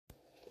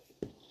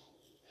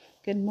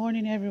Good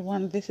morning,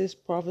 everyone. This is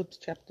Proverbs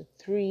chapter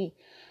 3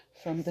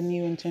 from the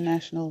New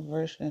International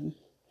Version.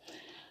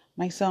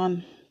 My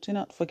son, do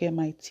not forget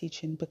my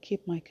teaching, but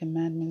keep my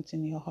commandments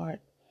in your heart,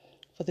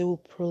 for they will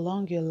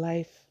prolong your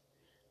life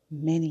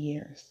many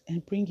years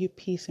and bring you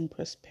peace and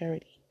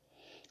prosperity.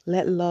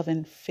 Let love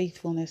and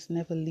faithfulness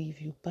never leave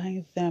you.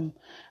 Bind them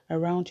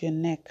around your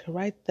neck.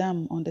 Write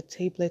them on the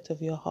tablet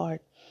of your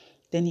heart.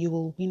 Then you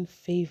will win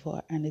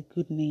favor and a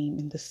good name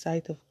in the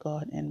sight of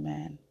God and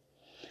man.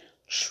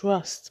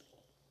 Trust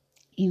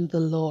in the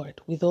Lord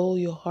with all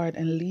your heart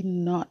and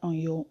lean not on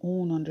your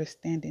own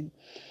understanding.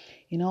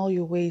 In all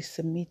your ways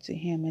submit to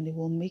him, and he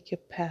will make your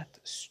path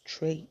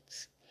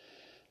straight.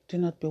 Do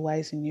not be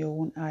wise in your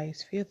own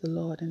eyes. Fear the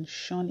Lord and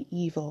shun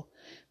evil.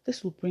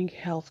 This will bring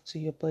health to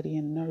your body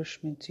and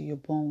nourishment to your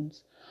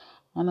bones.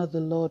 Honor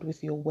the Lord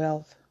with your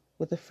wealth,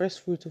 with the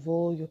first fruit of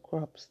all your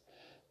crops.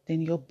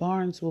 Then your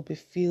barns will be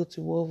filled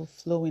to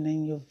overflowing,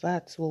 and your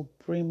vats will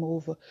brim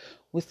over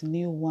with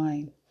new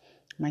wine.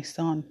 My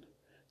son,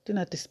 do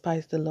not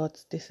despise the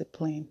Lord's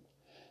discipline,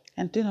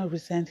 and do not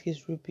resent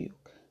his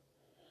rebuke,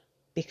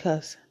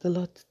 because the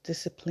Lord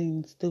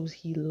disciplines those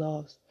he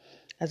loves.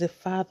 As a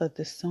father,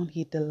 the son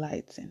he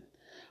delights in.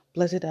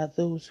 Blessed are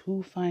those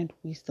who find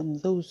wisdom,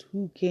 those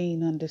who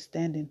gain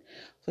understanding,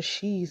 for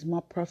she is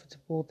more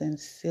profitable than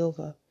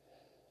silver,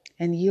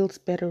 and yields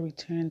better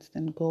returns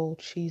than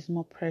gold. She is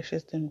more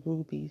precious than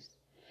rubies.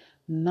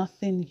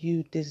 Nothing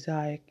you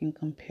desire can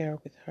compare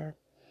with her.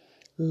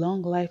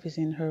 Long life is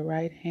in her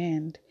right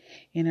hand,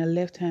 in her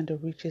left hand are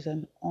riches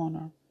and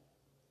honor.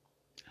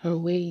 Her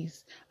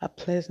ways are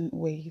pleasant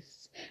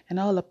ways, and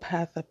all her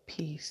paths are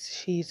peace.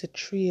 She is a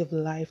tree of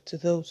life to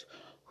those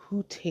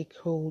who take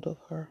hold of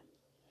her.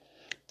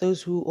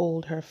 Those who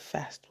hold her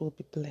fast will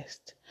be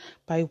blessed.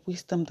 By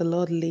wisdom the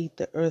Lord laid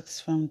the earth's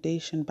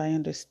foundation. By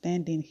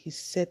understanding he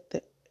set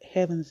the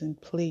heavens in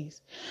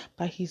place.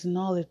 By his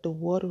knowledge the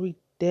watery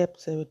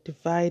depths are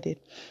divided,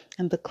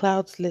 and the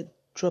clouds let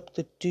drop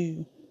the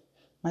dew.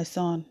 My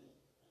son,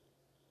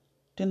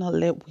 do not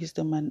let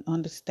wisdom and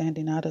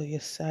understanding out of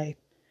your sight.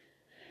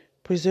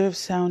 Preserve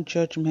sound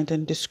judgment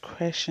and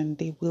discretion.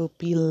 They will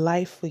be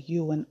life for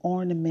you, an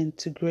ornament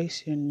to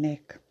grace your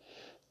neck.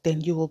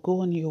 Then you will go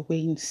on your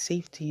way in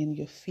safety, and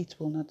your feet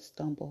will not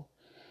stumble.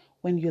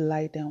 When you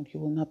lie down, you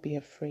will not be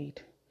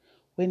afraid.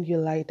 When you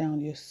lie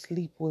down, your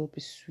sleep will be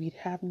sweet.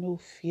 Have no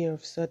fear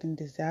of sudden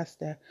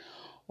disaster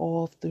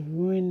or of the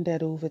ruin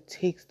that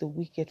overtakes the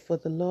wicked, for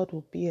the Lord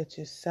will be at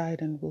your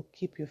side and will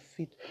keep your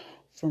feet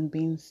from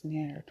being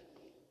snared.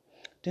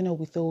 Do not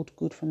withhold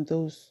good from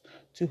those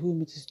to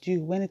whom it is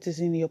due. When it is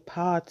in your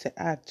power to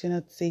act, do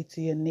not say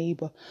to your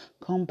neighbor,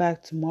 "Come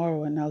back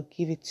tomorrow and I'll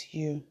give it to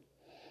you."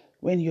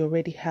 When you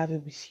already have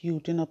it with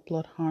you, do not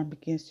plot harm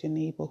against your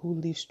neighbor who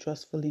lives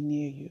trustfully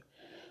near you.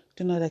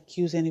 Do not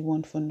accuse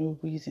anyone for no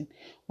reason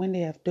when they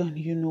have done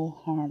you no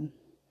harm.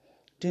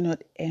 Do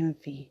not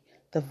envy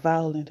the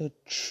violent or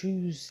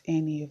choose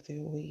any of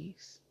their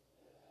ways.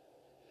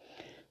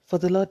 For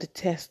the Lord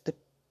detests the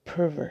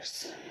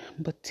perverse,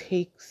 but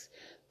takes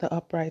the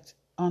upright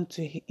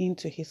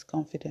into his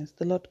confidence.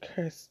 The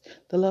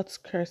Lord's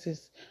curse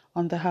is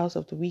on the house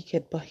of the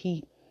wicked, but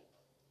he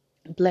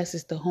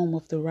blesses the home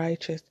of the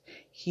righteous.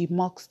 He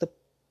mocks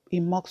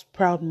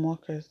proud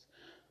mockers,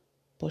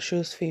 but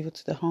shows favor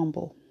to the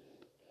humble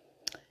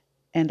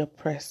and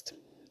oppressed.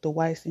 The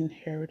wise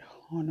inherit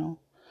honor,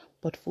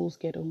 but fools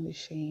get only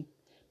shame.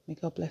 May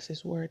God bless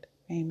his word.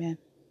 Amen.